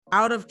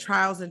Out of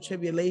trials and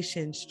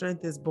tribulations,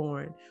 strength is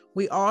born.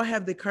 We all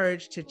have the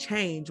courage to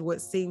change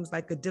what seems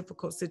like a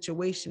difficult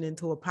situation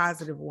into a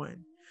positive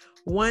one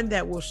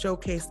that will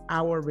showcase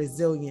our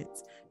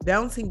resilience.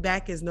 Bouncing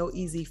back is no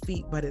easy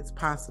feat, but it's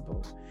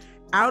possible.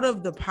 Out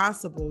of the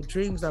possible,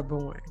 dreams are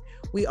born.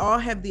 We all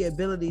have the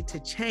ability to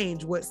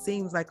change what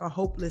seems like a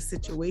hopeless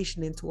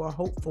situation into a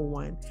hopeful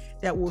one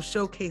that will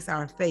showcase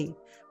our faith.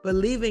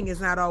 Believing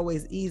is not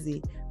always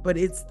easy, but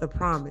it's the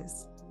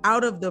promise.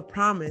 Out of the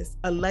promise,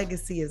 a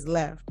legacy is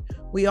left.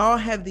 We all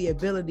have the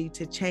ability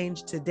to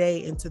change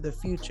today into the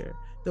future.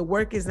 The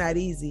work is not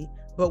easy,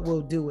 but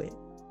we'll do it.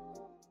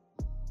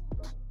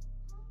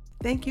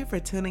 Thank you for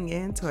tuning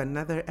in to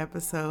another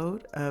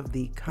episode of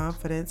the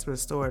Confidence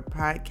Restored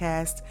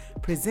podcast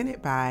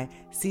presented by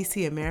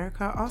CC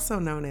America, also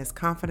known as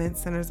Confidence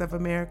Centers of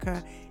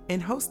America,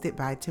 and hosted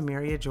by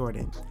Tamaria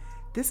Jordan.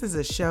 This is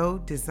a show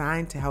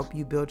designed to help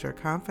you build your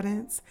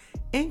confidence,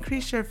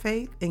 increase your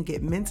faith, and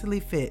get mentally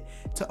fit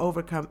to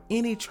overcome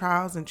any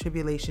trials and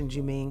tribulations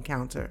you may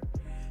encounter.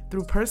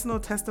 Through personal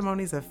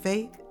testimonies of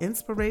faith,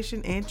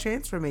 inspiration, and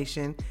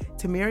transformation,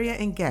 Tamaria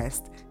and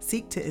guests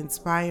seek to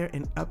inspire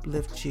and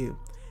uplift you.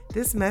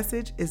 This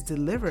message is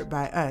delivered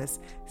by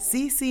us,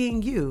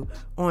 CCing you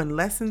on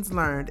lessons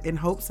learned in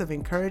hopes of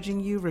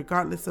encouraging you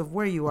regardless of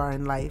where you are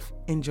in life.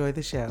 Enjoy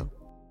the show.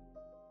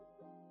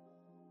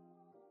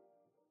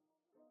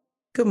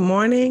 Good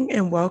morning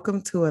and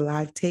welcome to a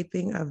live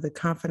taping of the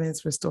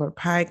Confidence Restored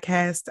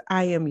podcast.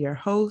 I am your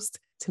host,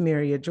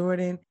 Tamaria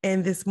Jordan.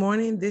 And this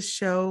morning, this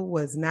show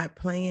was not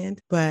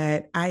planned,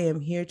 but I am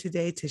here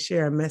today to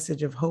share a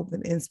message of hope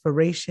and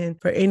inspiration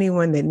for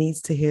anyone that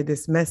needs to hear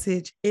this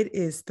message. It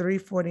is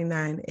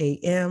 3:49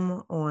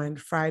 a.m. on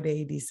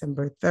Friday,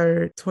 December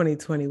 3rd,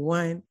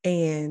 2021.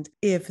 And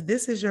if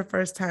this is your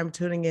first time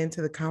tuning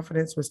into the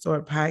Confidence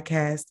Restored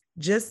podcast,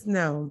 just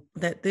know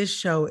that this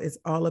show is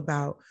all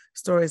about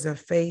stories of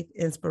faith,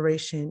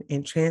 inspiration,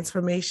 and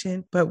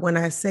transformation. But when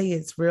I say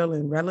it's real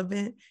and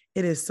relevant,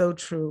 it is so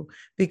true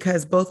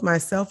because both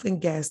myself and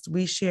guests,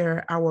 we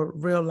share our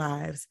real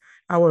lives,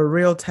 our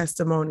real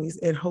testimonies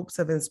in hopes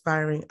of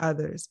inspiring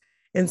others.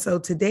 And so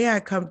today I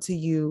come to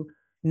you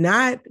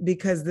not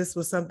because this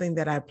was something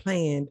that I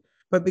planned,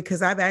 but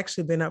because I've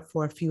actually been up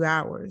for a few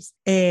hours.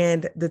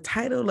 And the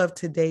title of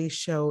today's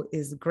show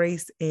is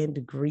Grace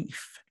and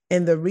Grief.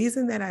 And the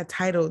reason that I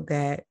titled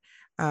that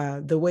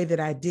the way that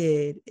I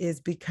did is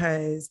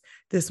because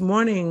this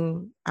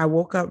morning I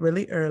woke up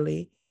really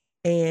early,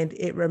 and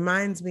it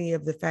reminds me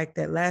of the fact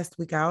that last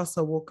week I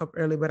also woke up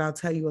early, but I'll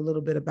tell you a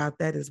little bit about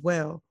that as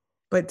well.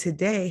 But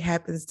today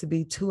happens to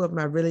be two of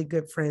my really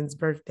good friends'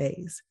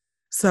 birthdays.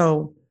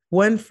 So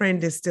one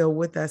friend is still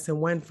with us and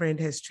one friend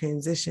has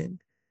transitioned.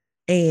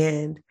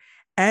 And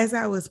as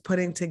I was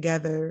putting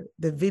together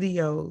the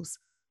videos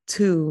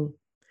to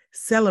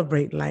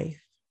celebrate life,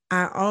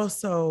 I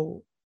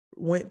also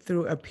went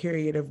through a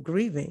period of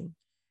grieving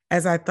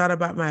as I thought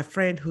about my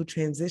friend who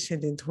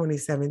transitioned in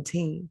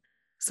 2017.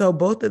 So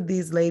both of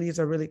these ladies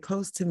are really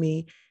close to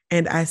me.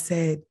 And I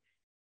said,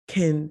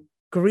 can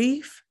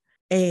grief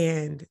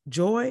and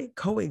joy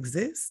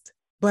coexist?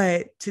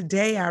 But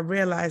today I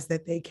realized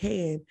that they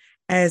can,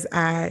 as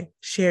I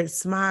shared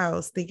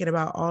smiles, thinking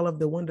about all of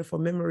the wonderful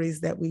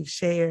memories that we've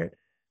shared.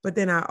 But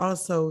then I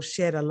also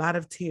shed a lot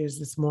of tears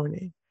this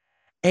morning.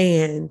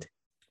 And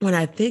when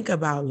I think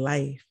about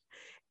life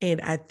and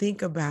I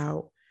think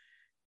about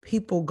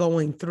people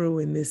going through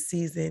in this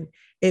season,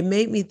 it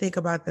made me think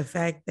about the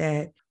fact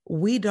that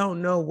we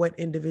don't know what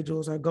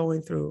individuals are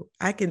going through.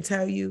 I can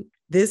tell you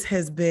this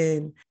has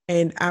been,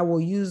 and I will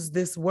use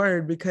this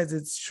word because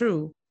it's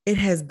true, it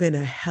has been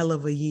a hell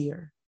of a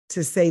year,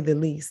 to say the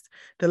least.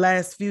 The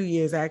last few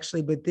years,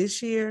 actually, but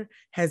this year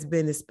has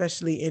been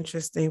especially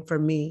interesting for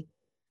me.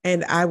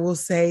 And I will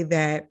say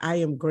that I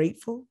am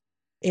grateful.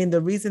 And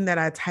the reason that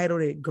I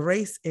titled it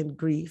Grace and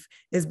Grief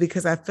is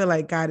because I feel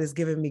like God has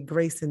given me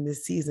grace in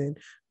this season.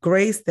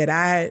 Grace that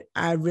I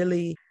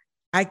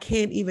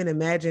can't even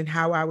imagine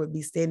how I would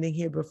be standing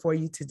here before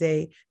you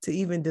today to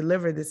even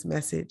deliver this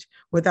message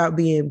without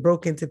being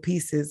broken to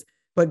pieces.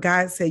 But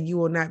God said, you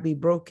will not be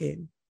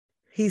broken.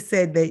 He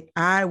said that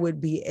I would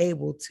be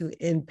able to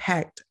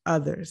impact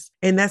others.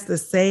 And that's the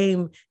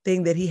same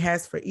thing that he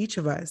has for each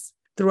of us.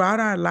 Throughout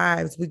our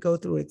lives, we go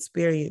through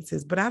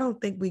experiences, but I don't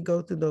think we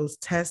go through those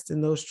tests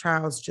and those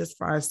trials just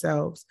for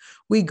ourselves.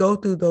 We go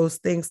through those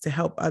things to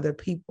help other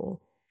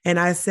people. And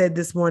I said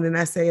this morning,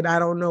 I said, I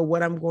don't know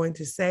what I'm going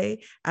to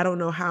say. I don't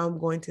know how I'm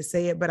going to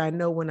say it, but I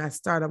know when I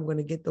start, I'm going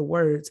to get the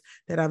words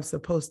that I'm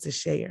supposed to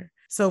share.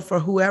 So for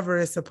whoever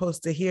is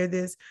supposed to hear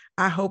this,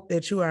 I hope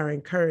that you are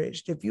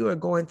encouraged. If you are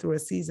going through a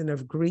season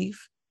of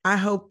grief, I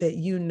hope that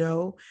you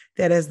know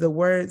that as the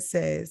word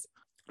says,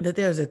 that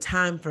there's a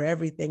time for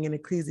everything in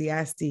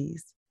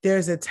Ecclesiastes.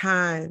 There's a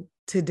time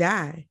to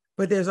die,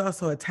 but there's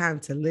also a time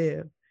to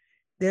live.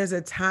 There's a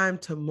time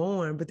to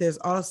mourn, but there's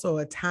also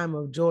a time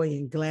of joy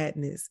and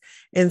gladness.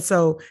 And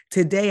so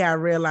today I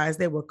realized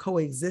they were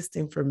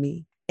coexisting for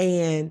me.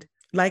 And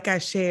like I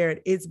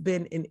shared, it's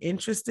been an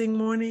interesting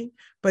morning,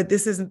 but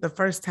this isn't the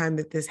first time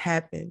that this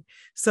happened.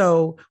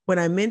 So when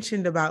I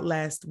mentioned about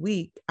last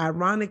week,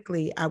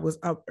 ironically, I was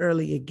up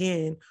early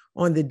again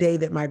on the day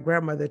that my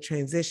grandmother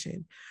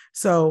transitioned.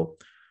 So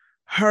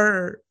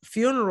her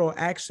funeral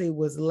actually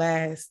was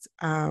it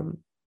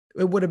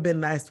would have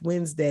been last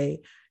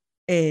Wednesday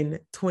in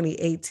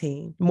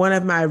 2018. One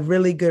of my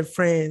really good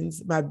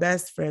friends, my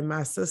best friend,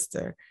 my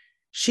sister,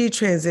 she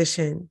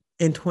transitioned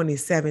in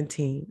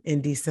 2017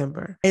 in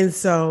December. And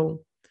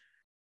so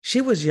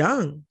she was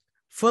young,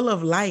 full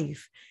of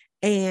life.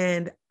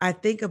 And I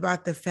think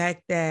about the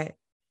fact that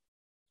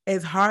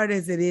as hard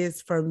as it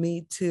is for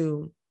me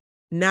to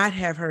not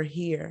have her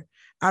here,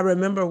 I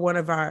remember one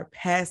of our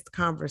past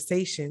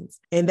conversations,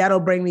 and that'll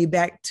bring me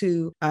back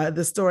to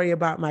the story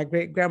about my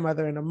great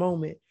grandmother in a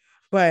moment.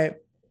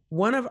 But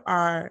one of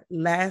our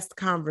last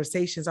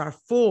conversations, our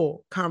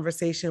full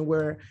conversation,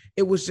 where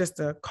it was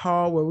just a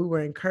call where we were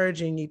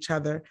encouraging each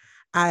other,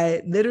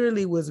 I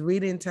literally was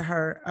reading to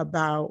her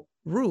about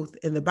Ruth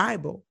in the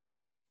Bible.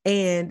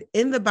 And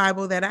in the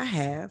Bible that I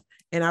have,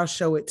 and I'll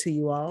show it to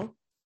you all,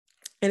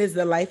 it is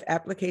the Life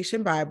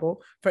Application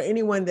Bible. For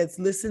anyone that's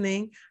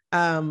listening,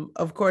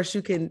 of course,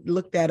 you can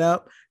look that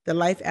up, the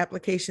Life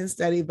Application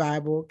Study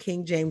Bible,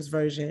 King James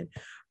Version.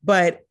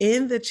 But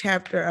in the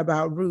chapter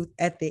about Ruth,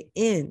 at the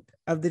end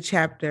of the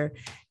chapter,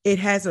 it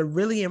has a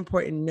really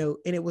important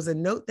note. And it was a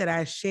note that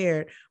I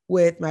shared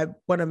with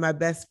one of my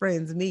best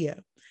friends, Mia.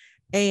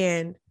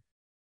 And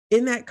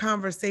in that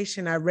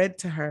conversation, I read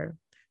to her,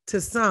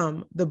 to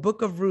some, the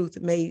book of Ruth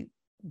may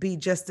be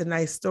just a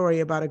nice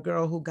story about a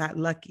girl who got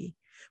lucky.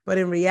 But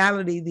in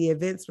reality, the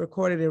events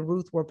recorded in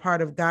Ruth were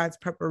part of God's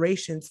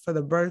preparations for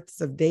the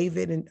births of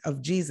David and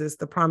of Jesus,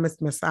 the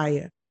promised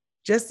Messiah.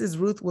 Just as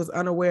Ruth was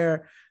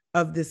unaware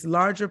of this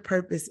larger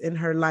purpose in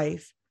her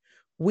life,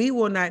 we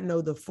will not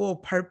know the full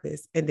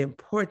purpose and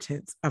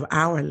importance of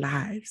our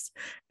lives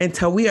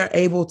until we are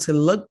able to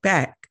look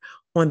back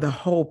on the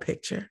whole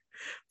picture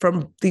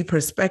from the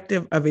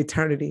perspective of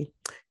eternity.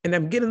 And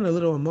I'm getting a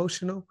little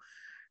emotional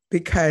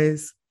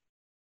because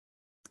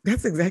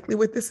that's exactly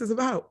what this is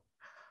about.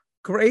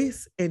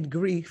 Grace and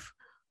grief,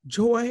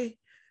 joy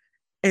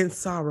and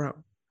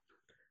sorrow.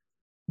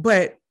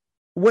 But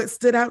what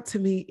stood out to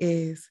me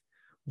is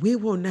we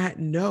will not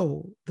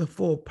know the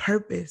full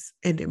purpose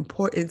and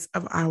importance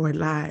of our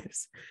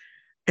lives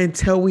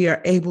until we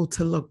are able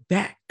to look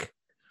back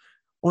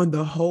on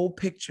the whole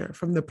picture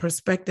from the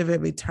perspective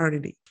of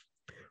eternity.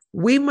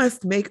 We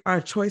must make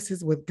our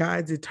choices with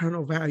God's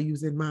eternal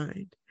values in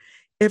mind.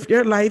 If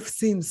your life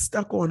seems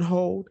stuck on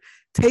hold,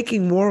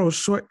 taking moral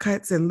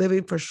shortcuts and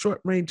living for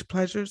short-range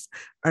pleasures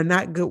are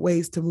not good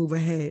ways to move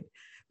ahead.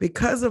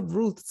 Because of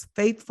Ruth's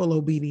faithful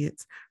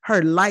obedience,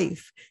 her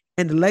life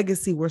and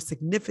legacy were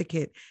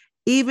significant,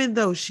 even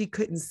though she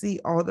couldn't see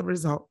all the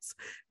results.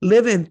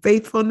 Live in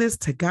faithfulness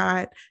to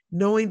God,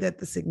 knowing that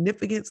the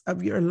significance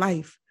of your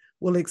life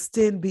will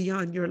extend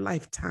beyond your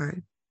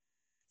lifetime.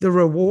 The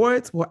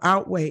rewards will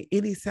outweigh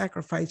any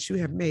sacrifice you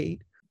have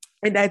made.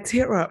 And I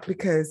tear up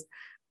because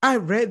I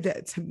read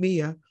that to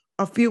Mia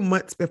a few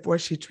months before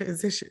she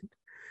transitioned.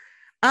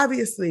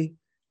 Obviously,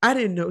 I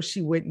didn't know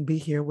she wouldn't be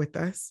here with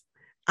us.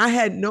 I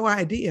had no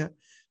idea,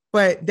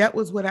 but that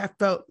was what I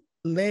felt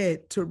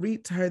led to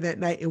read to her that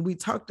night. And we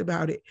talked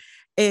about it.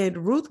 And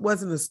Ruth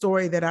wasn't a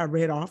story that I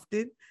read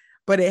often,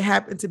 but it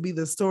happened to be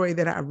the story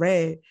that I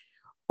read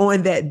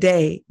on that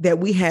day that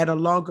we had a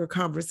longer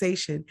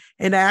conversation.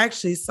 And I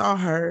actually saw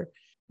her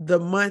the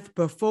month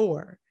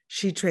before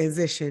she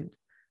transitioned.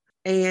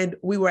 And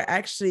we were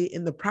actually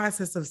in the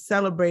process of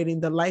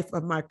celebrating the life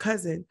of my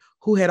cousin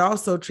who had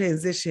also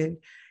transitioned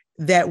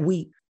that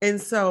week. And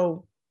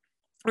so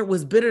it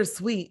was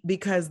bittersweet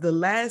because the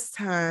last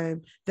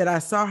time that I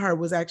saw her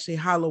was actually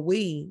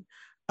Halloween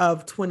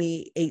of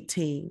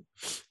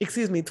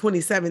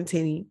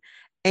 2017.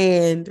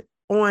 And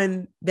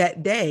on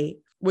that day,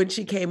 when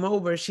she came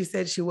over, she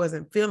said she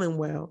wasn't feeling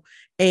well.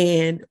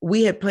 And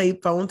we had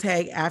played phone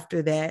tag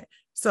after that.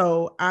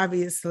 So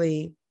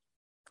obviously,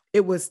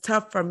 it was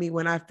tough for me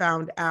when I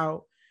found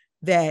out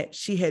that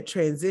she had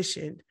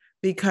transitioned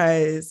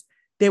because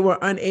they were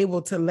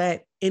unable to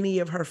let any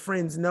of her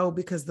friends know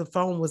because the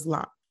phone was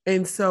locked.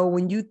 And so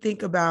when you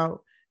think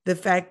about the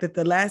fact that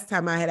the last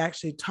time I had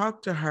actually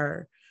talked to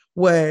her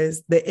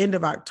was the end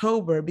of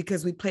October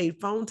because we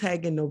played phone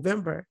tag in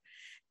November.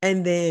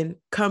 And then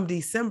come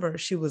December,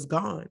 she was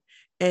gone.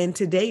 And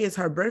today is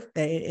her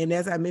birthday. And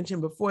as I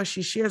mentioned before,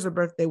 she shares her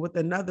birthday with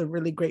another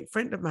really great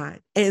friend of mine.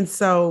 And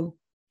so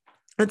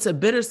it's a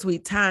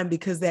bittersweet time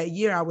because that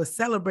year I was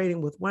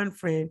celebrating with one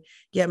friend,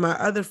 yet my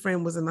other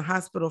friend was in the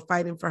hospital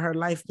fighting for her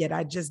life, yet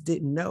I just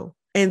didn't know.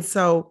 And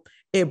so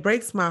it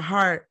breaks my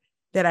heart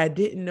that I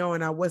didn't know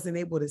and I wasn't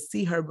able to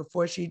see her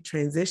before she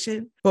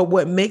transitioned. But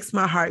what makes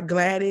my heart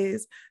glad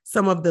is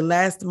some of the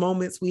last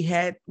moments we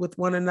had with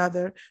one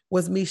another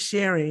was me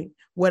sharing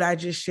what I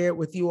just shared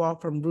with you all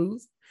from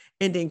Ruth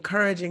and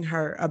encouraging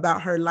her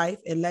about her life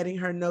and letting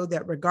her know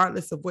that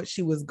regardless of what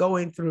she was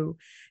going through,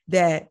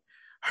 that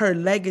her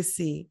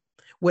legacy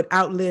would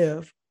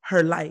outlive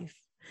her life.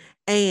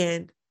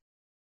 And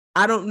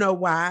I don't know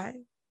why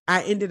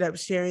I ended up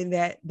sharing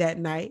that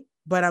night,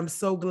 but I'm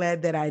so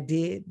glad that I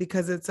did,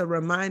 because it's a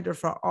reminder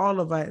for all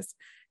of us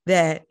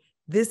that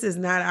this is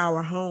not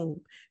our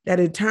home, that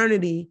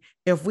eternity,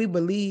 if we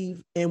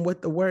believe in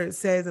what the word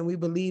says and we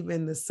believe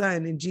in the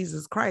Son, in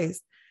Jesus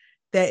Christ,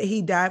 that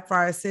he died for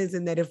our sins,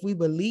 and that if we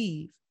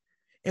believe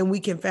and we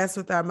confess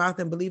with our mouth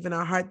and believe in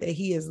our heart that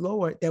he is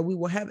Lord, that we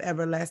will have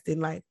everlasting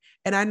life.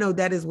 And I know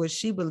that is what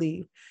she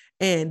believed.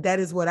 And that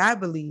is what I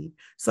believe.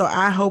 So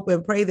I hope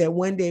and pray that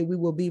one day we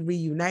will be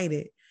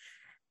reunited.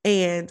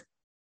 And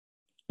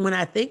when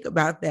I think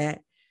about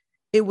that,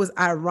 it was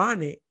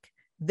ironic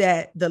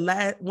that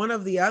the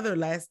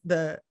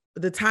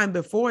time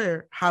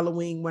before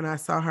Halloween, when I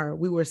saw her,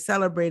 we were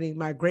celebrating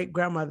my great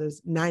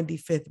grandmother's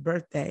 95th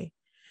birthday.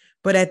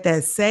 But at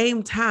that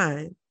same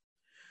time,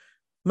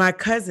 my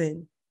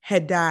cousin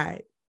had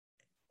died.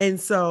 And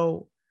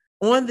so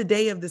on the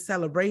day of the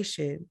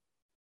celebration,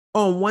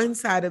 on one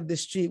side of the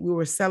street, we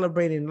were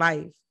celebrating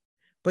life,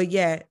 but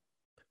yet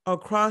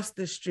across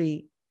the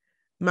street,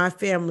 my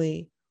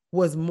family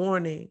was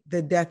mourning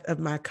the death of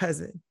my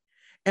cousin.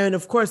 And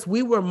of course,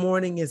 we were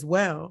mourning as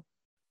well.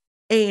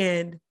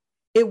 And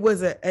it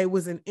was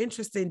an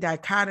interesting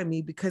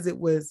dichotomy, because it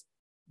was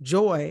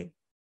joy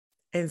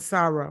and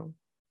sorrow.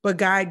 But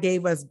God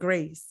gave us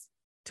grace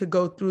to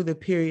go through the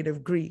period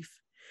of grief.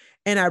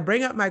 And I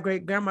bring up my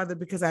great grandmother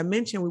because I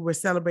mentioned we were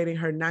celebrating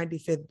her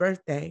 95th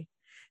birthday.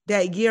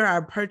 That year,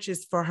 I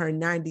purchased for her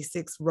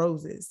 96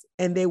 roses,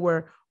 and they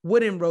were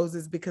wooden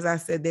roses because I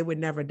said they would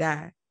never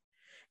die.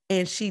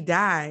 And she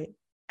died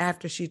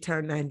after she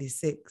turned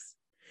 96.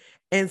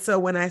 And so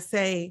when I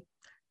say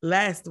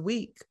last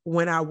week,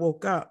 when I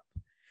woke up,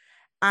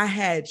 I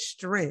had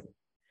strength.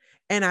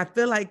 And I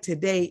feel like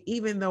today,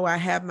 even though I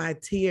have my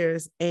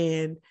tears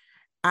and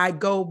I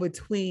go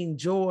between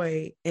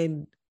joy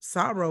and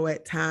sorrow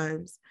at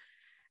times,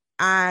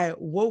 I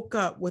woke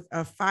up with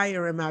a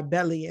fire in my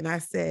belly, and I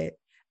said,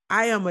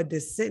 I am a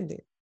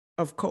descendant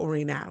of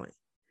Corrine Allen.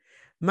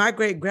 My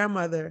great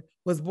grandmother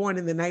was born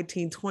in the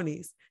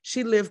 1920s.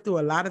 She lived through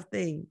a lot of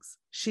things.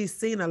 She's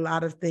seen a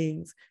lot of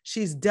things.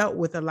 She's dealt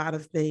with a lot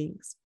of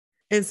things.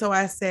 And so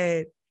I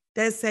said,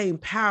 that same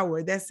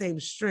power, that same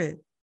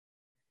strength,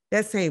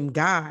 that same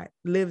God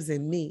lives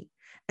in me.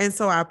 And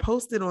so I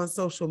posted on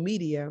social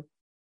media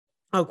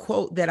a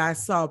quote that I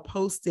saw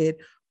posted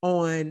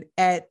on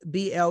at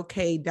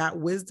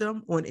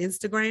blk.wisdom on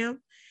Instagram.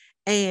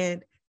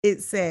 And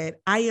it said,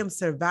 I am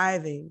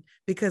surviving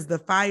because the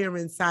fire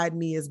inside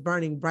me is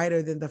burning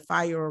brighter than the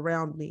fire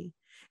around me.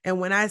 And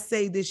when I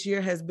say this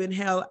year has been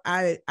hell,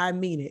 I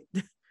mean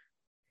it.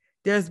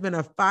 There's been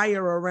a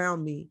fire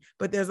around me,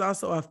 but there's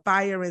also a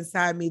fire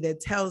inside me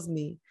that tells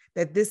me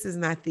that this is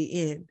not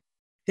the end,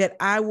 that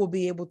I will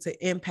be able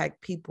to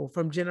impact people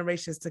from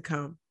generations to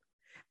come.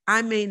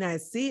 I may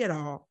not see it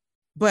all,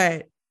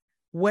 but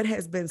what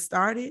has been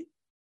started,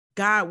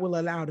 God will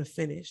allow to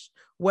finish.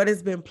 What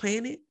has been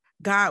planted,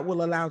 God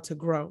will allow to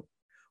grow.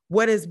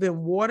 What has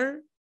been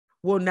watered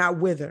will not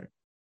wither.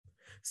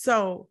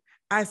 So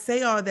I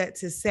say all that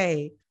to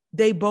say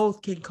they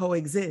both can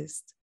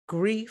coexist.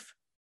 Grief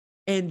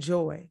and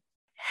joy,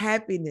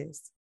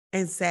 happiness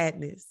and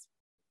sadness,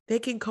 they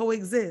can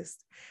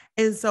coexist.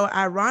 And so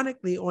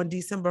ironically, on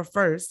December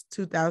 1st,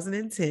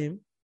 2010,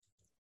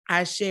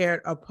 I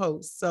shared a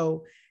post.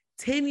 So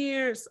 10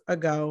 years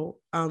ago,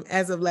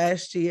 as of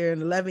last year,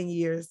 and 11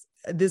 years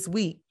this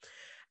week,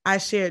 I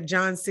shared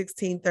John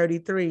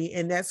 16:33,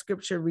 and that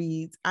scripture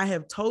reads, I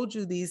have told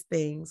you these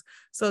things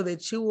so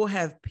that you will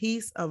have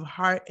peace of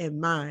heart and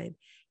mind.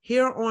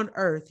 Here on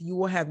earth, you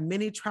will have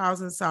many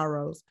trials and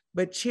sorrows,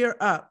 but cheer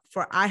up,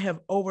 for I have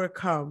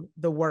overcome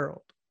the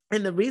world.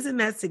 And the reason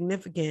that's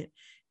significant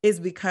is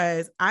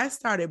because I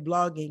started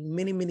blogging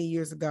many, many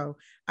years ago.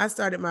 I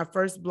started my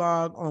first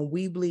blog on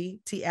Weebly,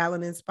 T.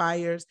 Allen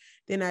Inspires.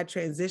 Then I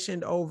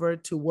transitioned over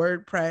to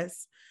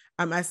WordPress.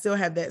 I still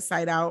have that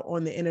site out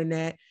on the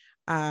internet.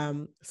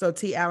 So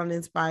T. Allen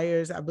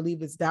Inspires, I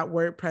believe it's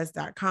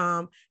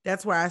 .wordpress.com.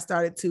 That's where I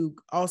started to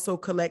also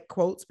collect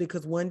quotes,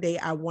 because one day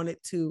I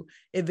wanted to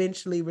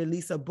eventually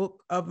release a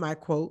book of my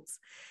quotes.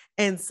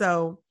 And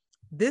so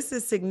this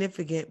is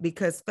significant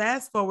because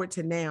fast forward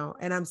to now,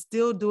 and I'm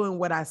still doing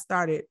what I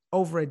started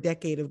over a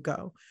decade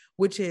ago,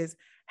 which is,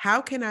 how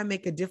can I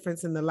make a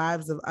difference in the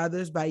lives of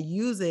others by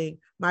using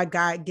my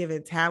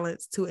God-given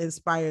talents to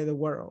inspire the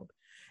world?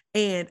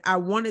 And I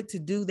wanted to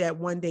do that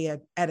one day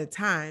at a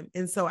time.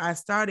 And so I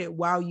started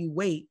While You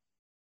Wait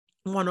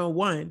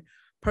 101,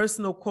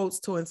 personal quotes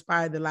to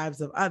inspire the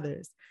lives of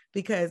others,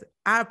 because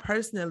I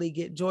personally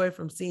get joy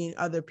from seeing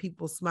other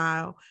people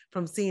smile,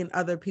 from seeing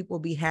other people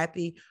be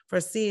happy, for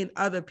seeing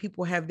other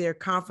people have their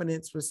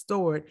confidence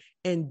restored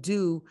and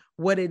do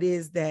what it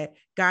is that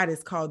God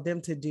has called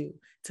them to do,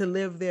 to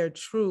live their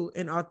true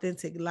and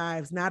authentic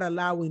lives, not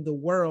allowing the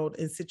world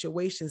and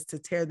situations to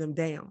tear them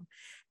down.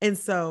 And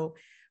so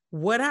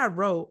what I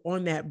wrote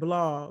on that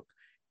blog,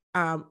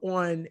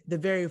 on the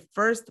very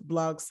first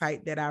blog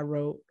site that I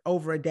wrote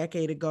over a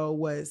decade ago,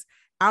 was,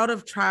 Out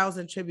of trials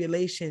and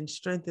tribulation,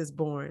 strength is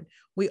born.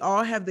 We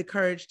all have the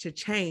courage to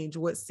change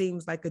what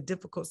seems like a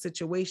difficult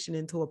situation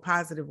into a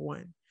positive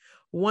one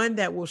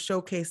that will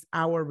showcase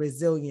our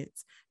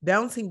resilience.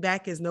 Bouncing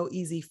back is no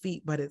easy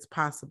feat, but it's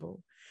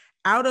possible.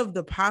 Out of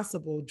the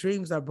possible,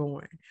 dreams are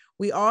born.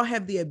 We all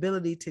have the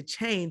ability to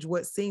change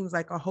what seems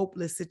like a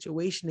hopeless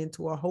situation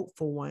into a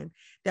hopeful one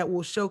that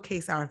will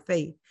showcase our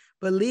faith.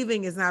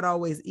 Believing is not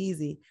always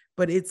easy,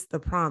 but it's the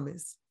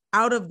promise.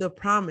 Out of the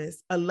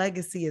promise, a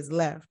legacy is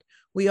left.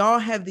 We all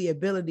have the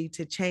ability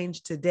to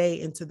change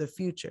today into the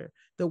future.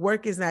 The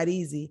work is not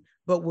easy,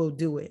 but we'll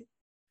do it.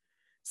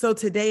 So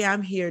today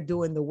I'm here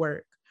doing the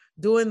work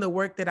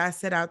that I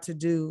set out to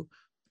do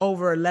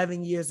over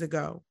 11 years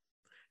ago.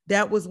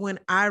 That was when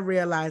I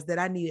realized that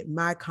I needed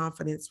my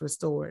confidence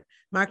restored.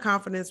 My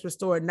confidence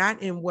restored,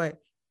 not in what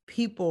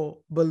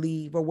people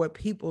believe or what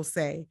people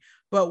say,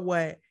 but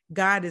what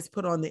God has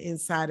put on the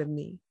inside of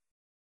me.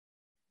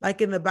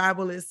 Like in the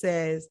Bible, it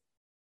says,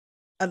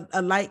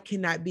 a light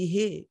cannot be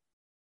hid.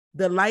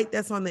 The light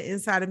that's on the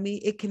inside of me,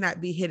 it cannot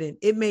be hidden.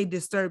 It may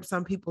disturb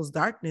some people's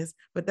darkness,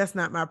 but that's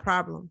not my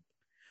problem.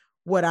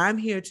 What I'm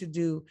here to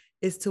do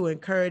is to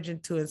encourage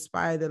and to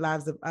inspire the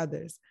lives of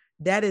others.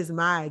 That is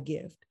my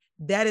gift.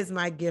 That is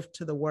my gift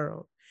to the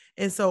world.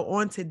 And so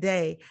on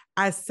today,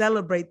 I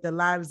celebrate the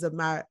lives of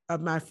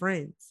my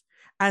friends.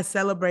 I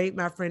celebrate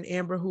my friend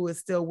Amber, who is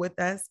still with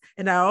us.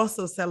 And I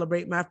also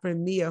celebrate my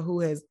friend Mia,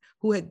 who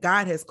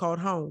God has called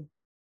home.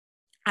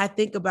 I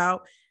think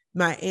about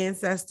my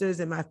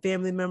ancestors and my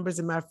family members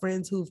and my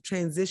friends who've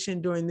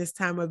transitioned during this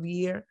time of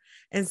year.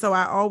 And so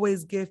I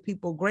always give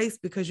people grace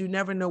because you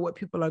never know what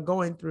people are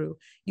going through.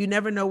 You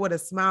never know what a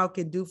smile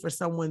can do for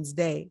someone's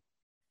day.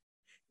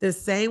 The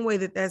same way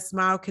that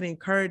smile can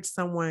encourage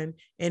someone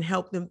and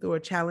help them through a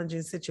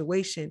challenging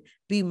situation,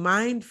 be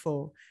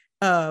mindful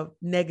of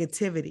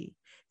negativity.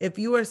 If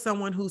you are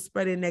someone who's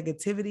spreading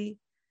negativity,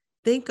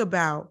 think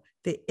about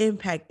the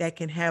impact that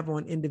can have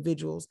on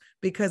individuals,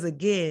 because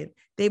again,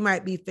 they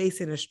might be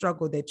facing a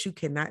struggle that you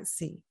cannot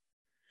see.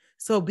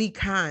 So be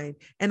kind.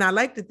 And I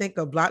like to think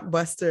of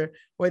Blockbuster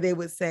where they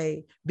would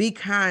say, be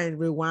kind,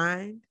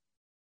 rewind.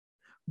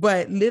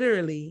 But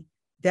literally,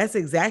 that's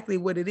exactly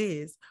what it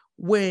is.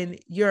 When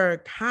you're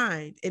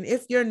kind, and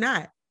if you're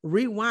not,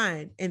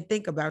 rewind and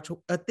think about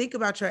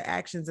your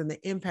actions and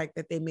the impact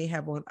that they may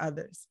have on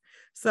others.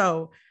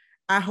 So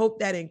I hope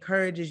that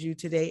encourages you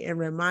today and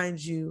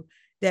reminds you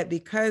that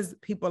because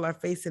people are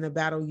facing a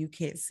battle you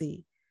can't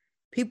see,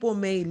 people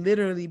may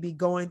literally be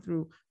going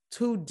through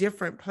two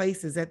different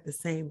places at the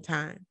same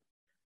time: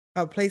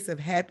 a place of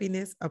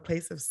happiness, a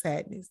place of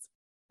sadness,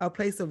 a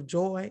place of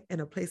joy,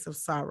 and a place of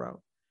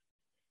sorrow.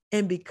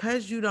 And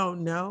because you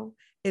don't know,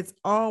 it's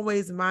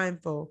always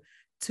mindful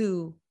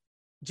to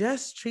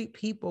just treat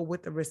people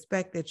with the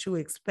respect that you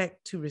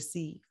expect to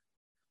receive.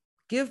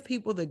 Give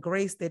people the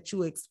grace that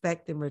you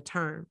expect in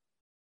return.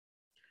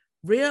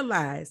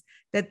 Realize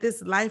that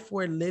this life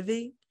we're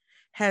living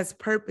has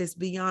purpose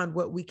beyond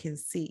what we can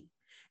see.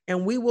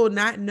 And we will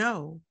not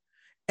know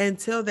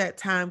until that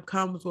time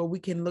comes where we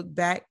can look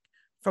back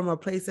from a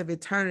place of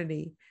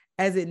eternity,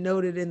 as it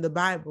noted in the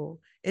Bible,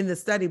 in the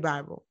study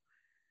Bible.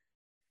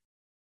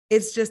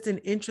 It's just an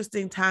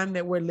interesting time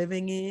that we're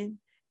living in.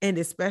 And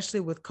especially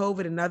with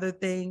COVID and other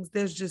things,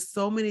 there's just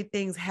so many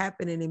things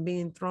happening and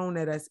being thrown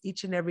at us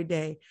each and every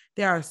day.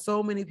 There are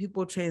so many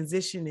people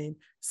transitioning,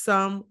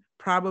 some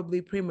probably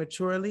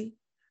prematurely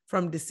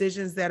from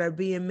decisions that are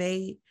being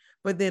made,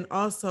 but then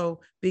also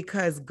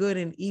because good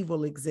and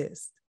evil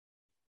exist.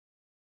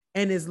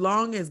 And as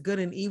long as good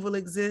and evil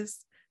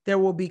exist, there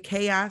will be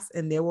chaos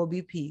and there will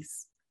be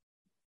peace.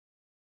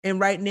 And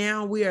right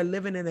now we are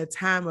living in a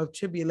time of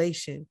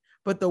tribulation,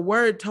 but the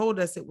word told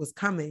us it was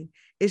coming.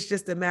 It's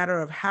just a matter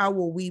of how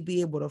will we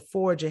be able to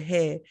forge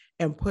ahead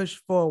and push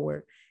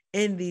forward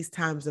in these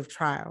times of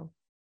trial.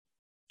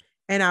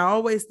 And I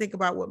always think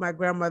about what my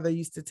grandmother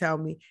used to tell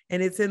me,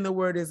 and it's in the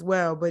word as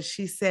well, but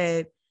she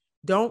said,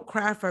 don't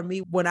cry for me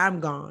when I'm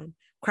gone.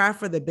 Cry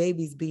for the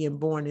babies being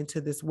born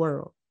into this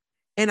world.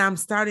 And I'm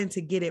starting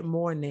to get it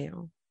more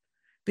now,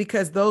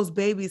 because those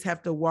babies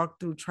have to walk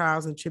through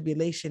trials and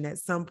tribulation at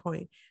some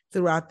point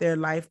throughout their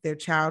life, their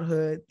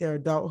childhood, their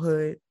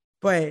adulthood.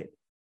 But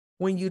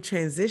when you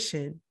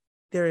transition,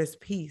 there is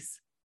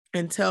peace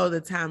until the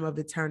time of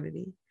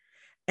eternity.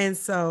 And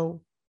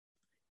so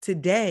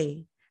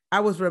today, I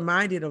was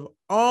reminded of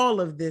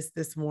all of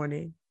this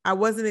morning. I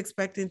wasn't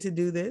expecting to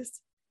do this,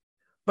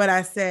 but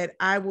I said,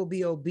 I will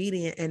be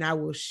obedient and I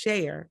will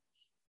share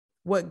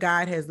what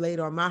God has laid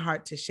on my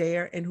heart to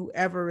share. And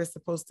whoever is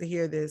supposed to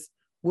hear this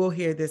will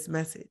hear this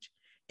message.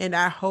 And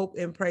I hope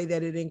and pray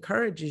that it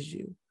encourages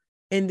you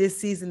in this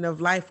season of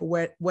life,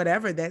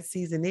 whatever that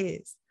season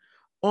is.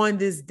 On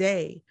this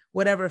day,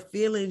 whatever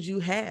feelings you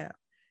have,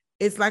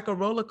 it's like a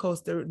roller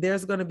coaster.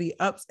 There's going to be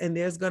ups and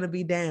there's going to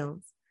be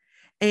downs.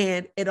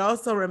 And it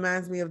also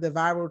reminds me of the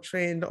viral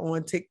trend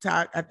on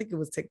TikTok. I think it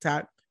was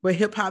TikTok, but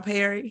Hip Hop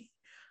Harry,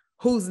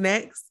 who's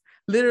next?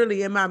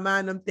 Literally in my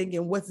mind, I'm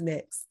thinking, what's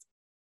next?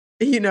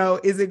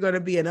 Is it going to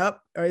be an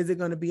up or is it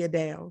going to be a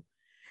down?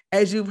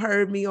 As you've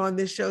heard me on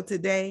this show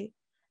today,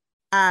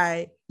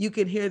 you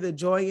can hear the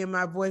joy in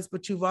my voice,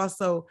 but you've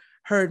also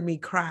heard me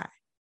cry,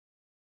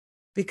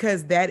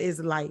 because that is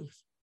life.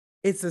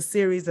 It's a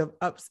series of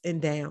ups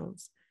and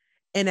downs.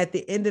 And at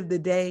the end of the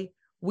day,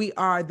 we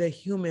are the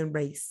human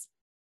race.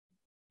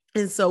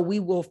 And so we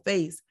will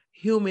face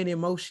human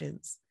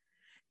emotions.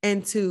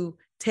 And to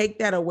take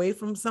that away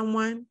from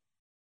someone,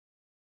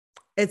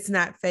 it's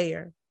not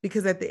fair,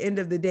 because at the end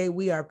of the day,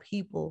 we are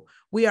people.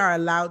 We are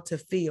allowed to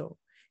feel.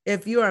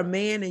 If you're a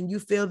man and you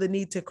feel the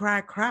need to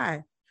cry,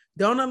 cry.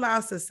 Don't allow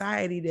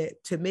society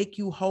to make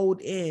you hold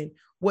in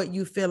what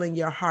you feel in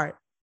your heart.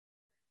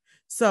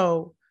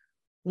 So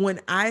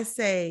when I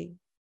say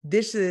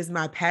this is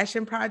my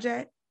passion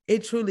project,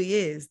 it truly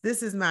is.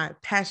 This is my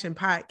passion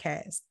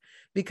podcast,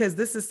 because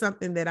this is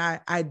something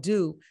that I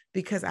do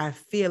because I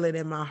feel it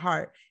in my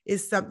heart.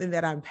 It's something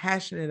that I'm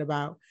passionate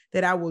about,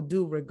 that I will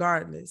do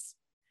regardless.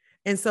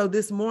 And so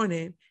this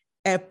morning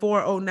at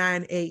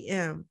 4:09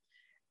 a.m.,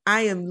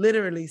 I am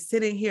literally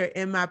sitting here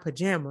in my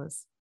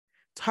pajamas,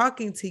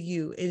 talking to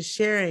you and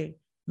sharing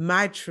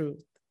my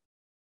truth,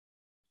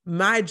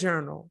 my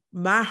journal,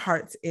 my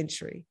heart's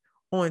entry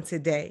on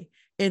today,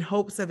 in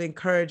hopes of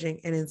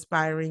encouraging and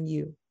inspiring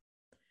you.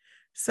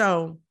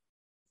 So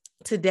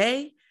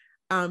today,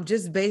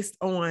 just based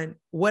on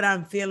what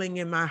I'm feeling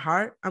in my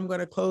heart, I'm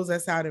going to close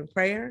us out in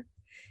prayer.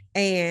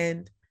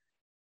 And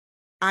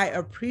I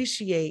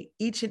appreciate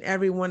each and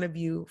every one of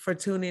you for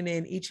tuning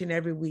in each and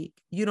every week.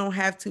 You don't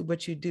have to,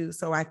 but you do.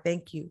 So I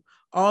thank you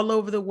all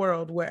over the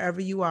world,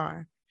 wherever you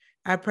are.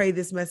 I pray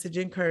this message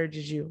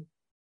encourages you.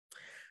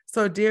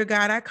 So, dear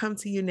God, I come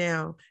to you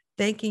now,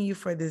 thanking you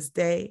for this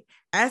day,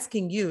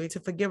 asking you to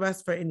forgive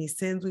us for any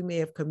sins we may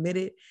have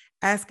committed,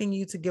 asking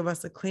you to give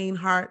us a clean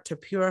heart, to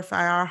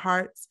purify our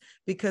hearts,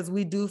 because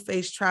we do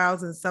face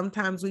trials, and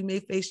sometimes we may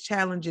face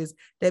challenges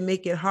that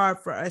make it hard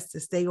for us to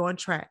stay on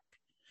track.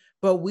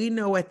 But we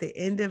know at the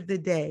end of the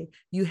day,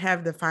 you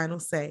have the final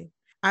say.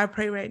 I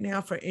pray right now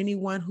for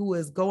anyone who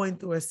is going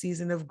through a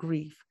season of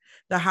grief.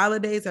 The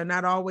holidays are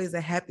not always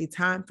a happy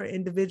time for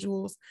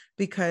individuals,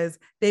 because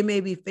they may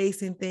be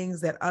facing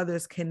things that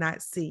others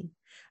cannot see.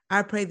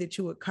 I pray that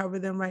you would cover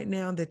them right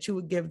now, that you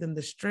would give them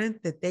the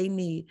strength that they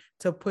need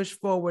to push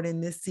forward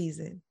in this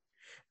season.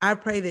 I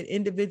pray that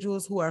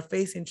individuals who are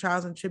facing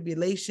trials and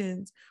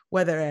tribulations,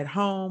 whether at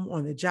home,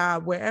 on the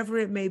job, wherever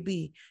it may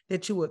be,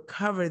 that you would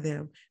cover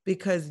them,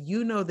 because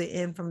you know the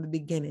end from the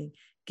beginning.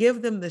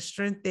 Give them the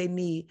strength they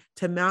need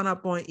to mount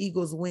up on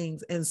eagle's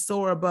wings and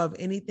soar above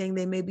anything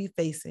they may be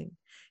facing.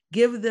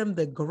 Give them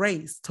the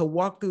grace to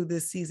walk through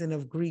this season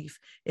of grief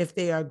if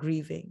they are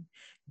grieving.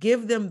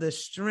 Give them the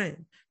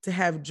strength to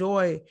have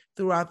joy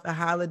throughout the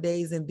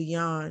holidays and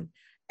beyond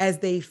as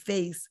they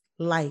face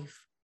life.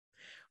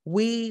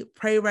 We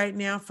pray right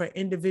now for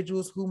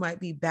individuals who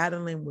might be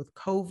battling with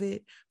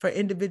COVID, for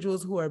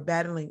individuals who are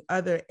battling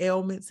other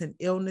ailments and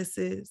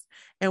illnesses,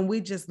 and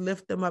we just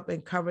lift them up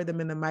and cover them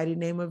in the mighty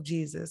name of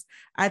Jesus.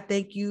 I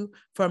thank you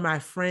for my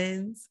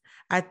friends.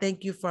 I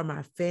thank you for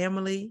my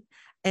family.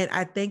 And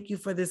I thank you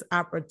for this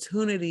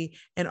opportunity,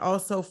 and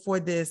also for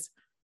this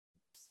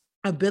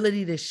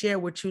ability to share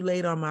what you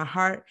laid on my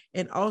heart,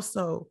 and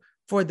also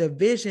for the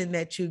vision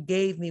that you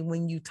gave me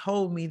when you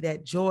told me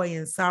that joy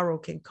and sorrow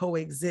can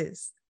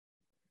coexist.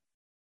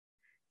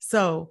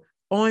 So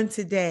on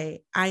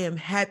today, I am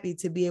happy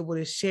to be able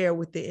to share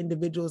with the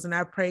individuals, and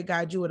I pray,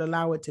 God, you would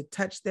allow it to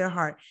touch their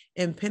heart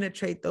and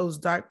penetrate those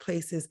dark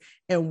places.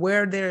 And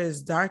where there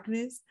is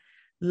darkness,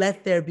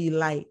 let there be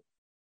light.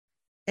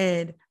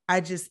 And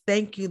I just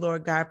thank you,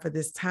 Lord God, for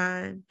this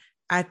time.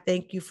 I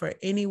thank you for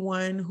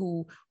anyone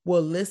who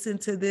will listen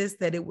to this,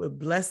 that it would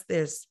bless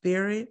their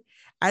spirit.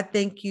 I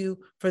thank you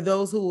for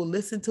those who will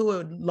listen to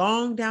it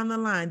long down the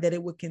line, that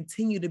it would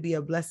continue to be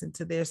a blessing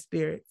to their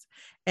spirits.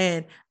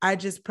 And I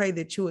just pray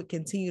that you would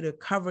continue to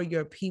cover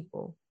your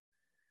people.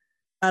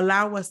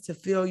 Allow us to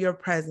feel your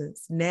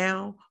presence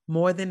now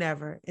more than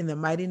ever. In the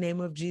mighty name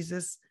of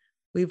Jesus,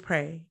 we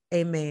pray.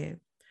 Amen.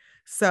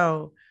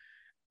 So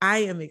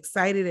I am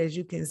excited, as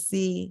you can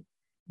see,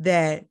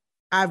 that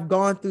I've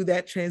gone through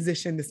that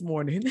transition this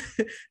morning,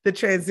 the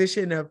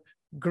transition of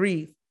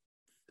grief.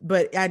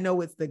 But I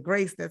know it's the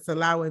grace that's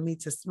allowing me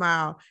to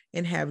smile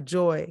and have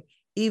joy,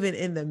 even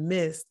in the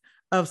midst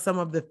of some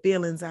of the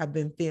feelings I've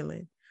been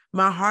feeling.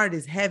 My heart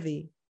is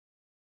heavy,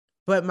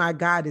 but my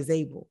God is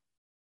able.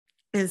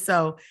 And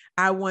so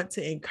I want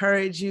to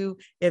encourage you,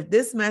 if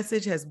this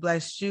message has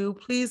blessed you,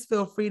 please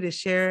feel free to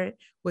share it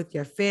with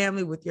your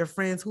family, with your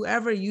friends,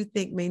 whoever you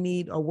think may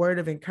need a word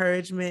of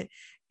encouragement.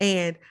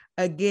 And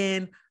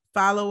again,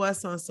 follow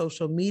us on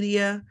social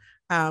media.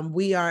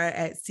 We are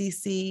at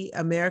CC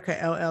America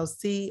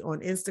LLC on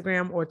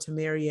Instagram, or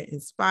Tamaria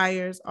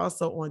Inspires,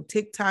 also on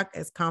TikTok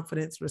as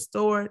Confidence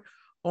Restored,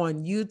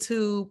 on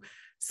YouTube.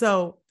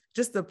 So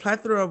just a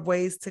plethora of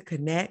ways to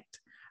connect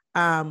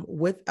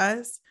with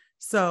us.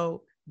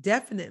 So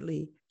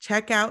definitely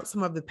check out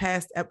some of the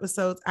past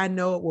episodes. I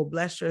know it will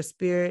bless your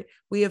spirit.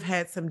 We have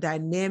had some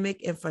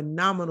dynamic and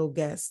phenomenal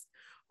guests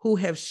who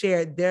have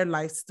shared their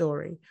life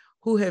story,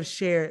 who have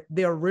shared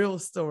their real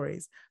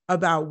stories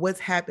about what's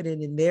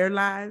happening in their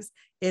lives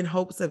in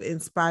hopes of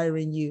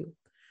inspiring you.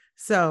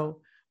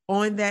 So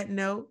on that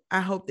note,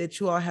 I hope that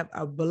you all have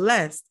a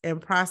blessed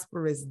and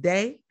prosperous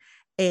day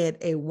and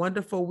a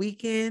wonderful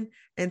weekend.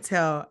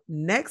 Until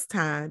next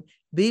time,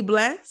 be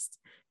blessed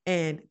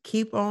and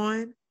keep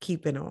on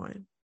keeping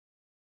on.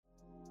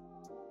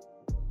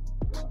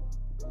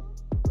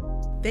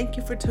 Thank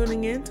you for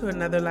tuning in to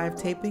another live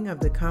taping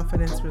of the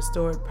Confidence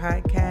Restored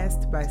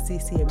podcast by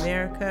CC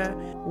America.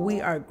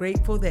 We are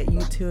grateful that you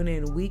tune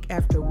in week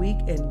after week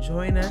and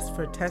join us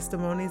for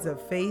testimonies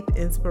of faith,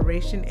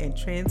 inspiration, and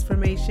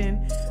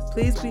transformation.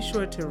 Please be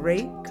sure to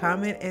rate,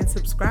 comment, and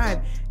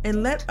subscribe,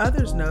 and let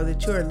others know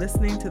that you are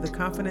listening to the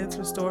Confidence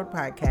Restored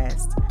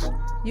podcast.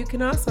 You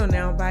can also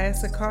now buy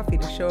us a coffee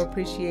to show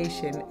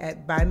appreciation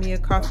at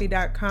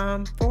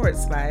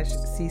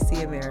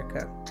buymeacoffee.com/CC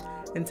America.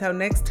 Until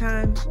next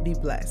time, be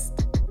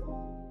blessed.